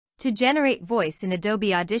To generate voice in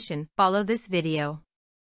Adobe Audition, follow this video.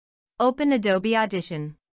 Open Adobe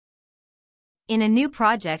Audition. In a new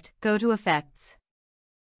project, go to Effects.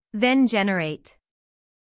 Then Generate.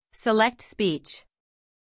 Select Speech.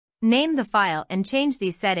 Name the file and change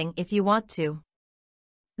the setting if you want to.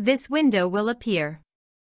 This window will appear.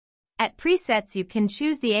 At Presets you can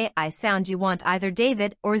choose the AI sound you want, either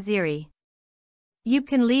David or Ziri. You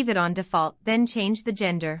can leave it on default, then change the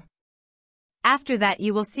gender. After that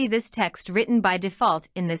you will see this text written by default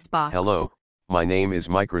in this box. Hello, my name is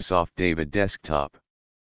Microsoft David Desktop.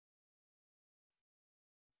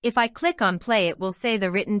 If I click on play it will say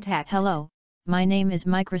the written text. Hello, my name is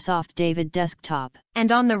Microsoft David Desktop.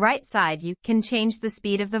 And on the right side you can change the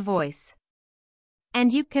speed of the voice.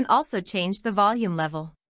 And you can also change the volume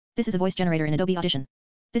level. This is a voice generator in Adobe Audition.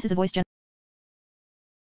 This is a voice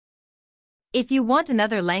If you want in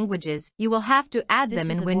other languages, you will have to add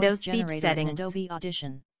them in Windows speech in settings. Adobe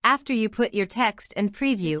Audition. After you put your text and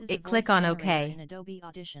preview it, click on OK.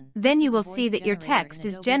 Then you will see that your text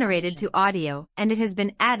is generated to audio and it has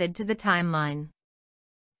been added to the timeline.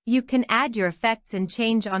 You can add your effects and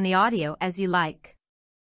change on the audio as you like.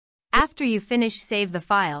 After you finish, save the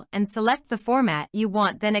file and select the format you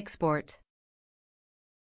want, then export.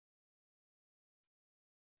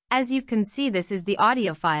 As you can see, this is the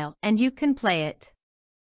audio file and you can play it.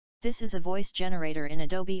 This is a voice generator in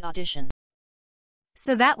Adobe Audition.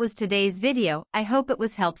 So that was today's video. I hope it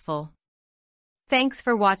was helpful. Thanks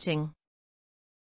for watching.